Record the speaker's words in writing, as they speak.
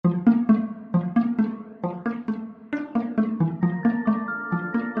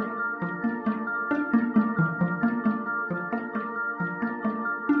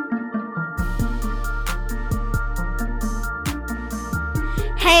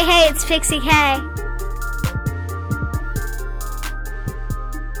Hey, it's Pixie K.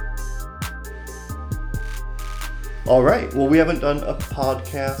 All right. Well, we haven't done a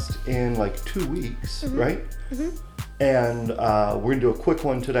podcast in like 2 weeks, right? Mm-hmm. And we're going to do a quick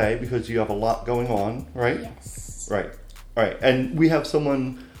one today because you have a lot going on, right? Yes. Right. All right. And we have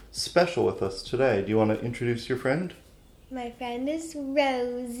someone special with us today. Do you want to introduce your friend? My friend is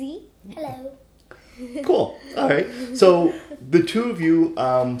Rosie. Hello. Cool. All right. So the two of you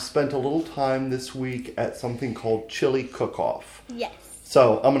spent a little time this week at something called Chili Cook-Off. Yes.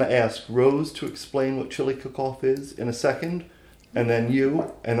 So I'm going to ask Rose to explain what Chili Cook-Off is in a second, and then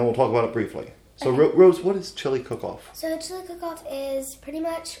you, and then we'll talk about it briefly. So Rose, what is Chili Cook-Off? So Chili Cook-Off is pretty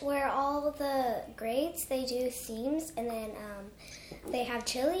much where all the grades, they do themes, and then they have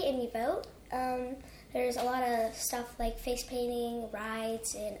chili and you vote. There's a lot of stuff like face painting,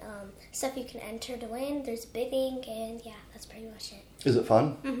 rides, and stuff you can enter to win. There's bidding, and yeah, that's pretty much it. Is it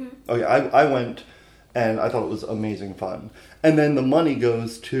fun? Mm-hmm. Okay, I went, and I thought it was amazing fun. And then the money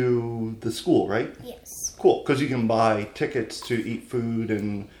goes to the school, right? Yes. Cool, because you can buy tickets to eat food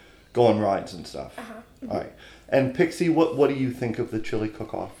and go on rides and stuff. All right. And Pixie, what do you think of the Chili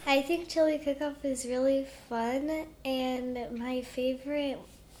Cook-Off? I think Chili Cook-Off is really fun, and my favorite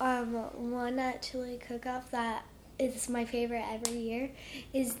one at Chili Cook-Off that is my favorite every year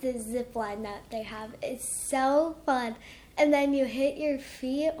is the zip line that they have. It's so fun. And then you hit your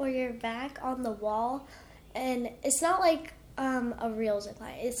feet or your back on the wall, and it's not like a real zip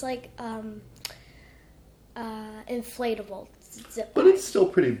line. It's like inflatable zip line. But it's still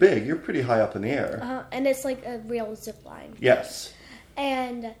pretty big. You're pretty high up in the air. And it's like a real zip line. Yes.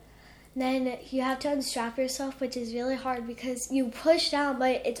 And then you have to unstrap yourself, which is really hard because you push down,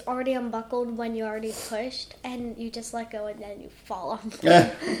 but it's already unbuckled when you already pushed, and you just let go and then you fall off.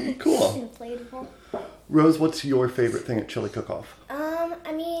 Cool. Inflatable. Rose, what's your favorite thing at Chili Cook-Off?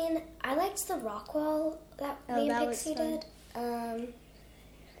 I mean, I liked the rock wall that me that and was Pixie fun. did.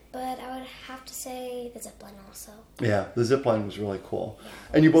 But I would have to say the zip line also. Yeah, the zip line was really cool.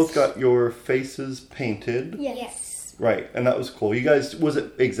 And you both got your faces painted. Yes. Right, and that was cool. You guys, was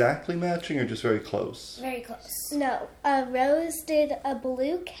it exactly matching or just very close? Very close. No, Rose did a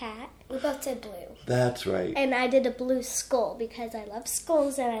blue cat, We both did blue. That's right. and I did a blue skull because I love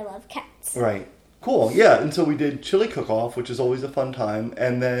skulls and I love cats. Right. Cool. Yeah, and so we did Chili Cook-Off, which is always a fun time,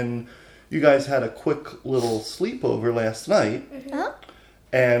 and then you guys had a quick little sleepover last night, Huh?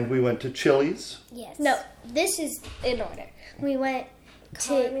 and we went to Chili's. Yes. No, this is in order. We went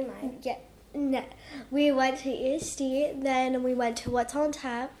Color to Me Mine. yeah, no. We went to ESD, then we went to What's on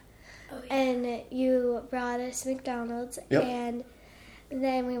Tap, Oh, yeah. and you brought us McDonald's, Yep. and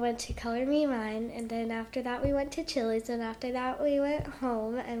then we went to Color Me Mine, and then after that we went to Chili's, and after that we went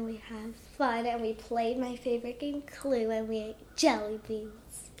home, and we had fun, and we played my favorite game, Clue, and we ate jelly beans.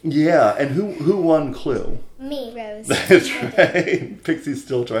 Yeah, and who won Clue? Me. Rose. That's right. Pixie's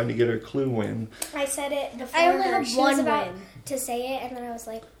still trying to get her Clue win. I said it before. I only her. have She one was about win. to say it, and then I was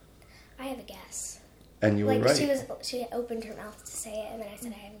like, I have a guess. And you were Like right. she opened her mouth to say it, and then I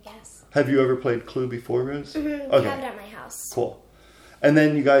said I have a guess. Have you ever played Clue before, Rose? We Okay, have it at my house. cool. And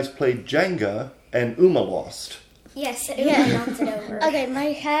then you guys played Jenga, and Uma lost. Yes, it Yeah. knocked it over. Okay,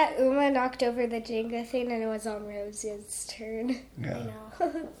 my cat Uma knocked over the Jenga thing, and it was on Rose's turn. Yeah. I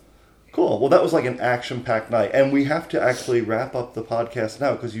know. Cool. Well, that was like an action-packed night. And we have to actually wrap up the podcast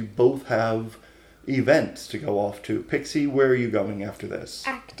now because you both have events to go off to. Pixie, where are you going after this?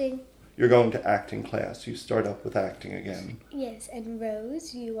 Acting. You're going to acting class. You start up with acting again. Yes, and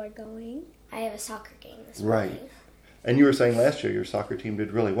Rose, you are going. I have a soccer game this Right. morning. And you were saying last year your soccer team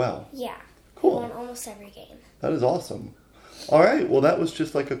did really well. Yeah. Cool. We won almost every game. That is awesome. All right. Well, that was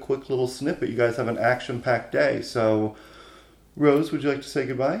just like a quick little snippet. You guys have an action-packed day. So, Rose, would you like to say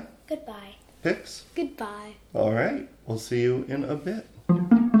goodbye? Goodbye. Pix? Goodbye. All right. We'll see you in a bit.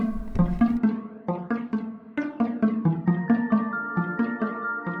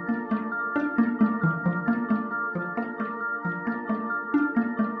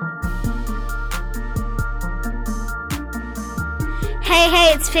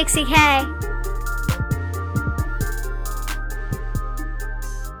 Hey, it's Pixie K.